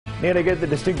Nate, I get the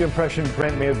distinct impression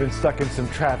Brent may have been stuck in some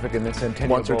traffic in the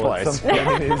Centennial Once or Bowl at twice. some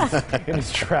point in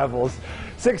his travels.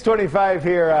 6:25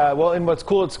 here. Well, in What's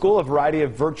Cool at School, a variety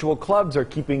of virtual clubs are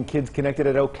keeping kids connected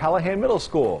at O'Callahan Middle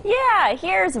School. Yeah,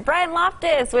 here's Brian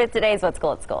Loftus with today's What's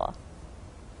Cool at School.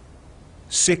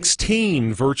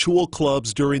 16 virtual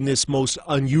clubs during this most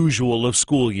unusual of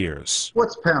school years.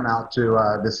 What's paramount to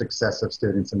the success of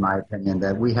students, in my opinion,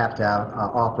 that we have to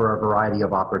offer a variety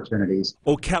of opportunities.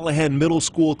 O'Callahan Middle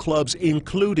School clubs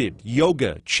included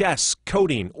yoga, chess,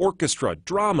 coding, orchestra,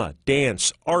 drama,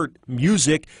 dance, art,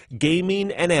 music,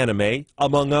 gaming, and anime,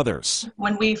 among others.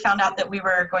 When we found out that we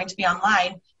were going to be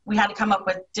online, we had to come up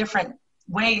with different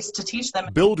ways to teach them.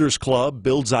 Builders Club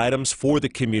builds items for the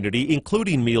community,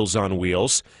 including Meals on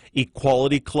Wheels.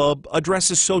 Equality Club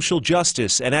addresses social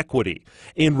justice and equity.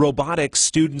 In robotics,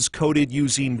 students coded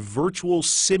using virtual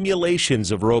simulations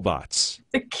of robots.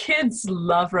 The kids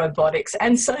love robotics,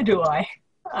 and so do I.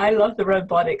 I love the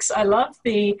robotics. I love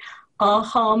the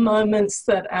aha moments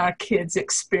that our kids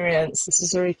experience. This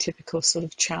is a very typical sort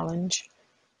of challenge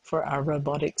for our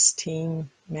robotics team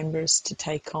members to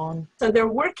take on. So they're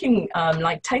working,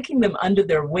 like taking them under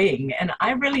their wing, and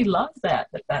I really love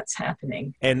that's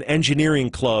happening. An engineering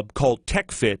club called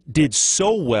TechFit did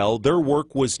so well, their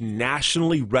work was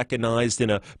nationally recognized in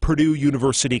a Purdue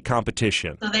University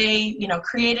competition. So they,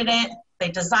 created it, they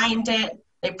designed it,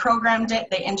 they programmed it,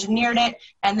 they engineered it,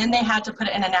 and then they had to put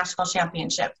it in a national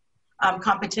championship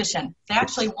competition. They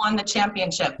actually won the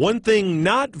championship. One thing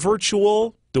not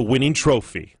virtual, the winning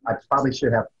trophy. I probably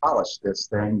should have polished this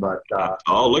thing, but...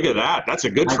 oh, look at that. That's a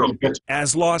good trophy.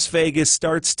 As Las Vegas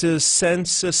starts to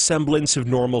sense a semblance of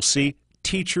normalcy,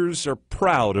 teachers are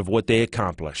proud of what they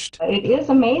accomplished. It is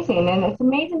amazing, and it's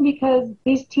amazing because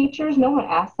these teachers, no one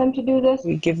asked them to do this.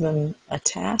 We give them a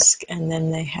task, and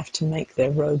then they have to make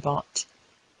their robot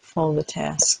follow the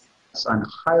task. I'm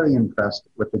highly impressed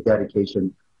with the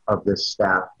dedication of this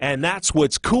staff. And that's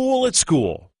what's cool at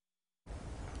school.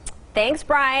 Thanks,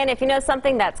 Brian. If you know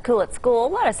something that's cool at school,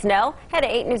 let us know. Head to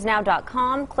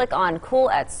 8newsnow.com, click on Cool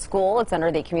at School. It's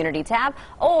under the Community tab.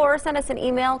 Or send us an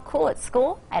email,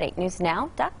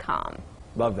 coolatschool@8newsnow.com.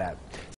 Love that.